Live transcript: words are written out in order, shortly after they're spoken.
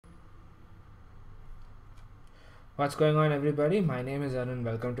What's going on, everybody? My name is Arun.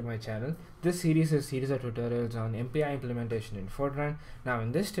 Welcome to my channel. This series is a series of tutorials on MPI implementation in Fortran. Now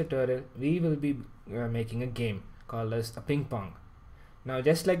in this tutorial we will be making a game called as a ping pong. Now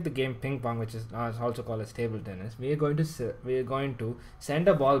just like the game ping pong, which is also called as table tennis, we are going to send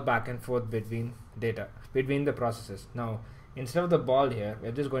a ball back and forth between the processes. Now instead of the ball here,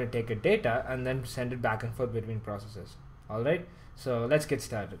 we're just going to take a data and then send it back and forth between processes. Alright, so let's get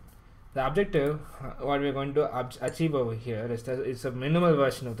started. The objective, what we're going to achieve over here is that it's a minimal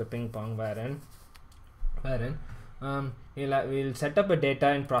version of the ping pong wherein we'll set up a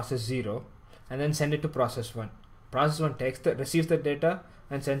data in process 0 and then send it to process 1. Process 1 receives the data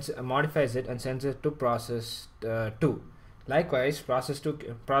and modifies it and sends it to process 2. Likewise, process 2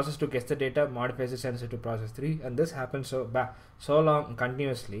 gets the data, modifies it, sends it to process 3, and this happens so long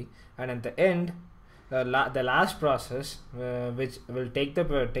continuously, and at the end the last process which will take the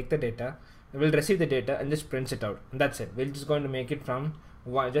data, will receive the data and just prints it out, and that's it. We're just going to make it from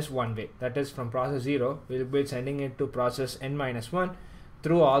just one way, that is from process 0 we'll be sending it to process n-1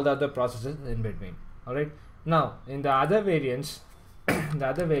 through all the other processes in between. Alright, now in the other variants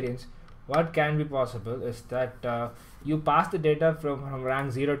what can be possible is that you pass the data from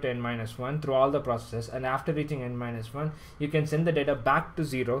rank 0 to n-1 through all the processes, and after reaching n-1 you can send the data back to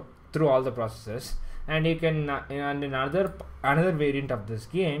 0 through all the processes. And you can and in another variant of this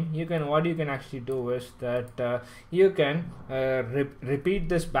game, what you can actually do is that you can repeat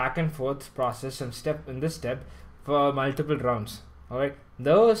this back and forth process and step for multiple rounds. Alright,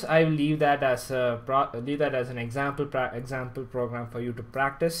 those I will leave that as an example program for you to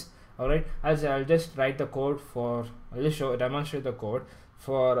practice. Alright, as I'll just write the code I'll just demonstrate the code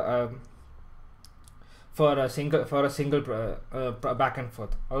for a single back and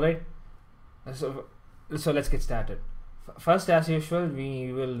forth. Alright, so let's get started. First, as usual,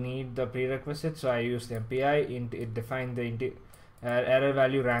 we will need the prerequisites. So I use the MPI. It define the error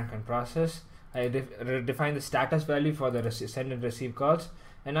value, rank, and process. I define the status value for the send and receive calls.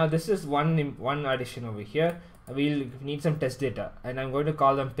 And now this is one addition over here. We'll need some test data, and I'm going to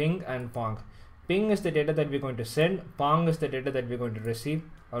call them ping and pong. Ping is the data that we're going to send. Pong is the data that we're going to receive.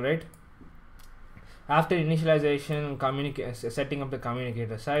 All right. After initialization, setting up the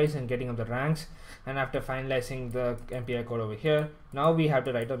communicator size and getting up the ranks, and after finalizing the MPI code over here, now we have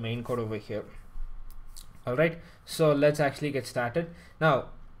to write a main code over here. Alright, so let's actually get started.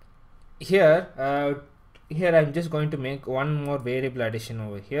 Now here I'm just going to make one more variable addition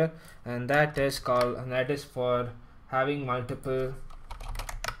over here, and that is for having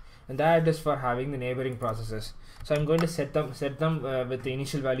the neighboring processes. So I'm going to set them with the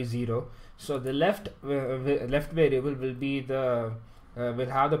initial value 0. So the left variable will be will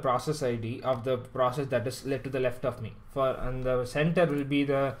have the process ID of the process that is to the left of me. And the center will be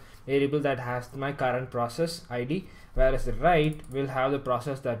the variable that has my current process ID, whereas the right will have the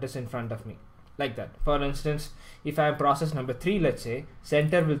process that is in front of me, like that. For instance, if I have process number 3, let's say,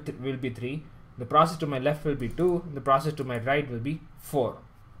 center will be 3, the process to my left will be 2, the process to my right will be 4.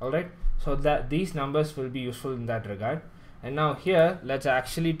 Alright, so that these numbers will be useful in that regard. And now here, let's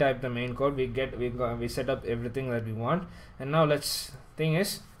actually type the main code. We set up everything that we want, and now let's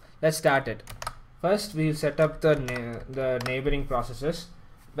start it. First, we'll set up the neighboring processes.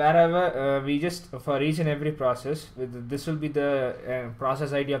 Wherever for each and every process, this will be the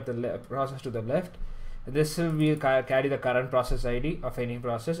process ID of the process to the left. This will carry the current process ID of any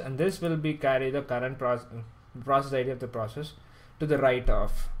process, and this will carry the current process ID of the process to the right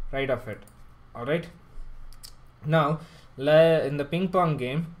of it. All right. Now in the ping pong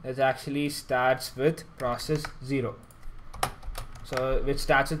game, it actually starts with process 0. So which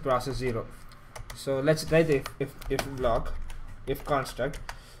starts with process 0. So let's write the if construct.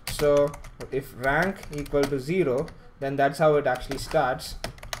 So if rank equal to 0, then that's how it actually starts.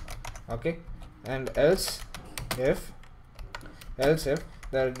 Okay, and else if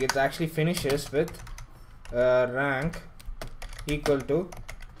it actually finishes with rank equal to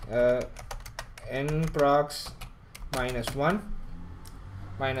nprox minus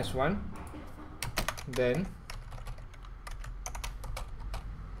 1, then,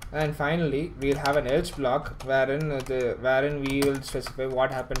 and finally we'll have an else block wherein we will specify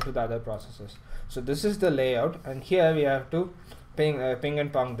what happened to the other processes. So this is the layout, and here we have to ping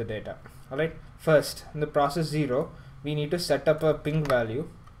and pong the data. Alright, first in the process 0 we need to set up a ping value.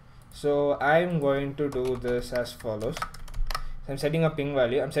 So I'm going to do this as follows. I'm setting a ping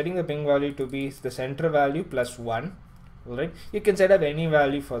value. I'm setting the ping value to be the center value plus 1. Alright, you can set up any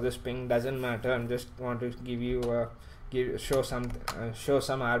value for this ping, doesn't matter. I'm just want to give you show some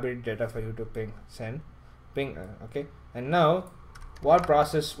arbitrary data for you to ping. Okay, and now what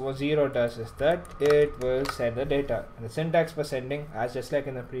process 0 does is that it will send the data. And the syntax for sending, as just like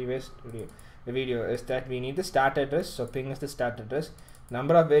in the previous video, is that we need the start address. So ping is the start address.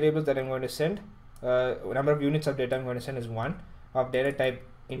 Number of variables that I'm going to send, number of units of data I'm going to send is 1, of data type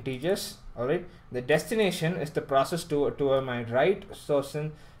integers. Alright, the destination is the process to my right. So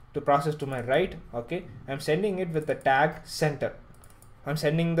send to process to my right. Okay, I'm sending it with the tag center. I'm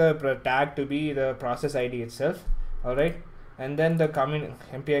sending the tag to be the process ID itself. Alright, and then the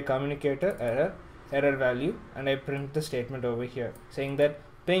MPI communicator error value, and I print the statement over here saying that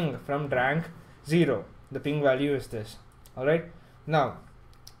ping from rank 0. The ping value is this. Alright, now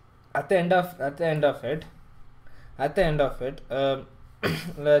at the end of it,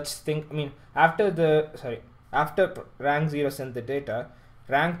 let's think. I mean, after rank 0 sent the data,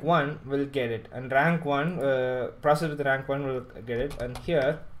 rank 1 will get it, and rank 1 process with rank 1 will get it, and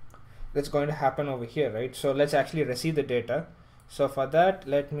here that's going to happen over here, right? So let's actually receive the data. So for that,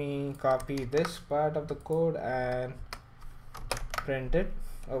 let me copy this part of the code and print it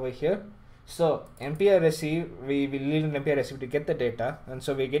over here. So MPI receive, we will need an MPI receive to get the data, and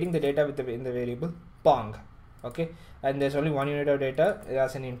so we're getting the data with in the variable Pong. Okay, and there's only 1 unit of data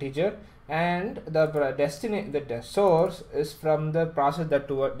as an integer, and the source is from the process that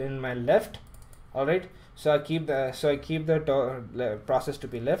in my left. All right, so I keep the process to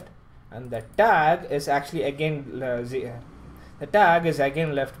be left, and the tag is actually again the tag is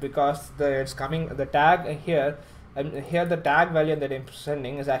again left because the tag here, and here the tag value that I'm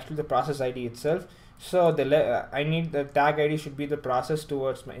sending is actually the process ID itself. So I need the tag ID should be the process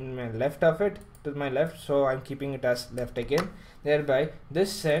towards in my left of it, to my left. So I'm keeping it as left again. Thereby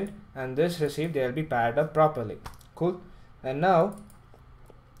this send and this receive, they will be paired up properly. Cool. And now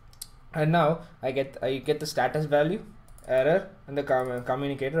I get the status value, error, and the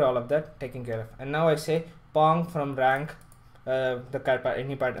communicator, all of that taken care of. And now I say Pong from rank,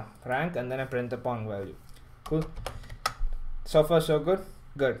 any part of rank, and then I print the Pong value. Cool. So far so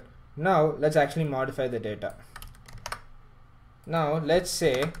good. Now let's actually modify the data. Now let's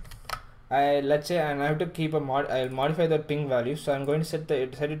say I have to keep I'll modify the ping value. So I'm going to set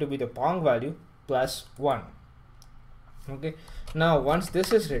it to be the Pong value plus 1. Okay. Now once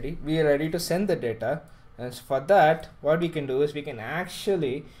this is ready, we are ready to send the data. And for that, what we can do is we can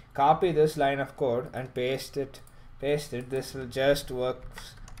actually copy this line of code and paste it. This will just work.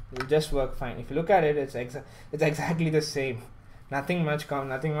 Fine. If you look at it, it's exactly the same. Nothing much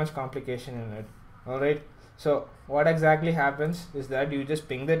complication in it. All right. So what exactly happens is that you just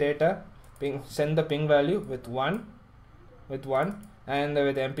ping the data, send the ping value with 1, and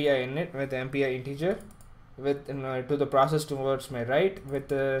with MPI in it, with MPI integer, to the process towards my right, with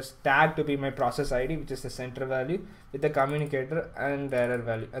the tag to be my process ID, which is the center value, with the communicator and the error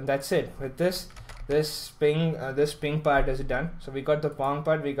value, and that's it. With this ping part is done. So we got the Pong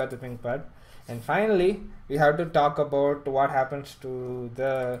part, we got the ping part, and finally we have to talk about what happens to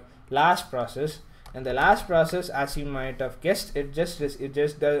the last process. And the last process, as you might have guessed, it just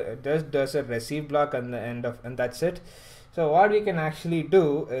does a receive block on the end of, and that's it. So what we can actually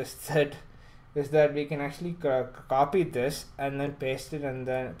do is that we can actually copy this and then paste it, and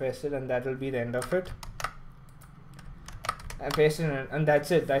that will be the end of it. And paste it, and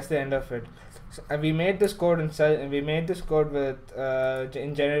that's it. That's the end of it. So, we made this code with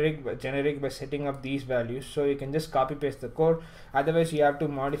in generic by setting up these values. So you can just copy paste the code. Otherwise, you have to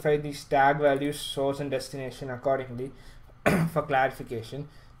modify these tag values, source and destination, accordingly for clarification.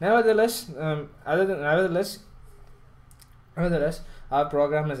 Nevertheless, our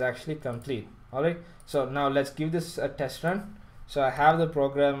program is actually complete. All right. So now let's give this a test run. So I have the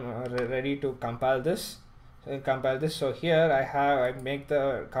program ready to compile this. So here I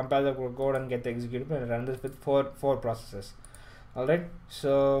compile the code and get the executable and run this with four processes. All right.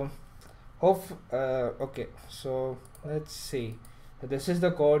 So okay. So let's see. So this is the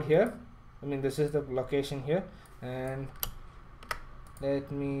code here. I mean, this is the location here, and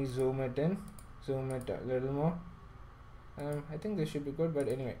let me zoom it a little more. I think this should be good, but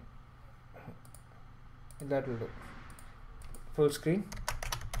anyway, that will do. Full screen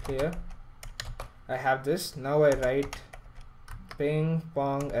here. I have this. Now I write ping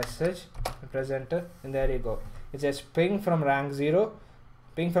Pong sh, press enter, and there you go. It says ping from rank 0.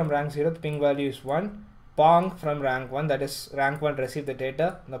 The ping value is 1. Pong from rank 1, that is rank 1 received the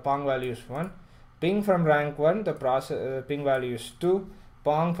data, the Pong value is 1. Ping from rank 1, the process ping value is 2.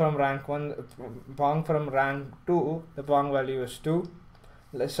 Pong from rank 2, the Pong value is 2,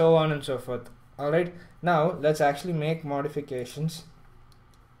 so on and so forth. Alright, now let's actually make modifications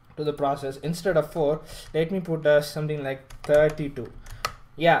to the process. Instead of 4, let me put something like 32.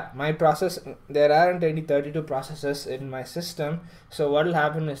 yeah, my process, there aren't any 32 processes in my system. So what will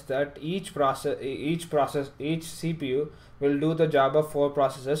happen is that each CPU will do the job of 4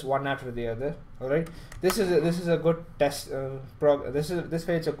 processes, one after the other. All right, this is a good test this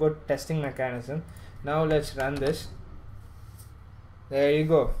way it's a good testing mechanism. Now let's run this. There you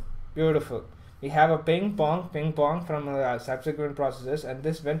go, beautiful. We have a ping pong from subsequent processes, and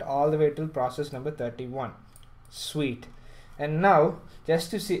this went all the way till process number 31. Sweet. And now,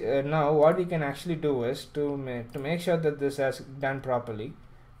 just to see now what we can actually do is to make sure that this has done properly.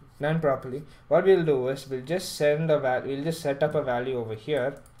 What we'll do is we'll just set up a value over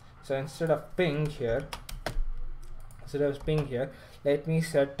here. So instead of ping here, let me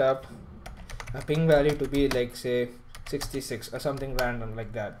set up a ping value to be like, say, 66 or something random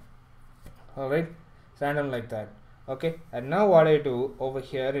like that. All right, random like that. Okay, and now what I do over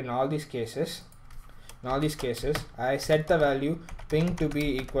here in all these cases, I set the value ping to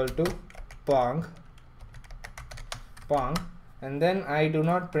be equal to pong, and then I do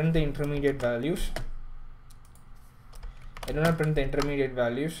not print the intermediate values.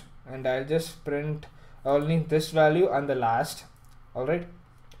 And I'll just print only this value and the last. All right.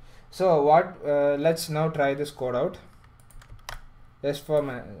 So what? Let's now try this code out.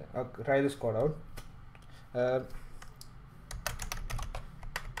 Try this code out.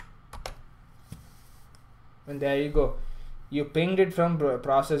 And there you go. You pinged it from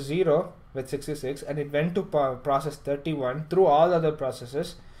process 0 with 66, and it went to process 31 through all other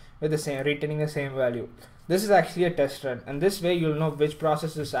processes with the same, retaining the same value. This is actually a test run, and this way you'll know which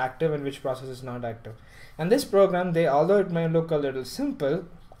process is active and which process is not active. And this program, although it may look a little simple,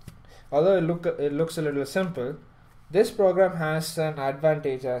 this program has an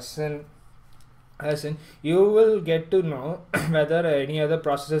advantage, as in you will get to know whether any other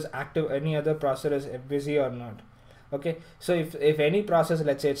process is active, any other process is busy or not. Okay, so if any process,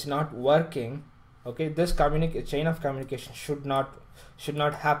 let's say it's not working, okay, this chain of communication should not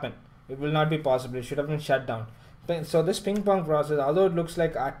happen. It will not be possible. It should have been shut down. So this ping pong process, although it looks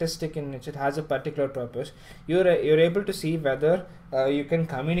like artistic in nature, it has a particular purpose. You're able to see whether you can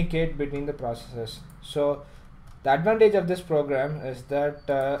communicate between the processes. So the advantage of this program is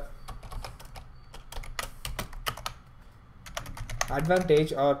that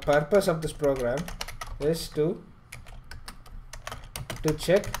advantage or purpose of this program is to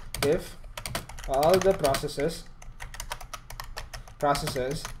check if all the processes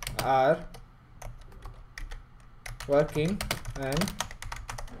are working and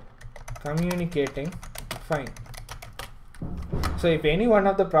communicating fine. So if any one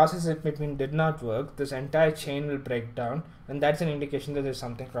of the processes between did not work, this entire chain will break down, and that's an indication that there's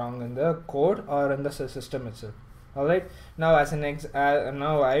something wrong in the code or in the system itself. All right. Now, as an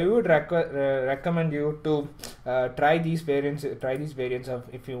now I would recommend you to try these variants. Of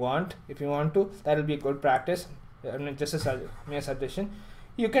if you want to, that will be a good practice. Just a mere suggestion.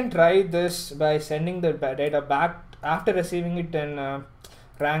 You can try this by sending the data back after receiving it in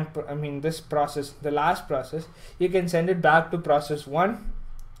this process, the last process. You can send it back to process 1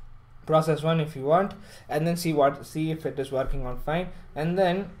 if you want, and then see if it is working on fine, and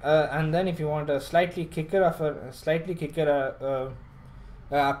then if you want a slightly kicker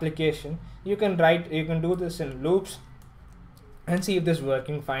application, you can do this in loops and see if this is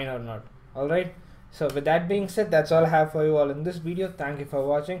working fine or not. All right. So with that being said, that's all I have for you all in this video. Thank you for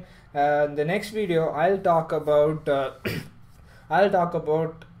watching. The next video I'll talk about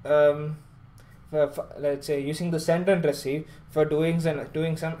let's say using the send and receive for doing some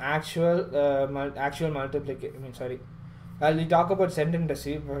actual multiplication. I'll talk about send and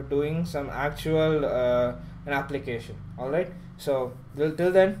receive for doing some actual an application. All right. So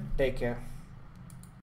till then, take care.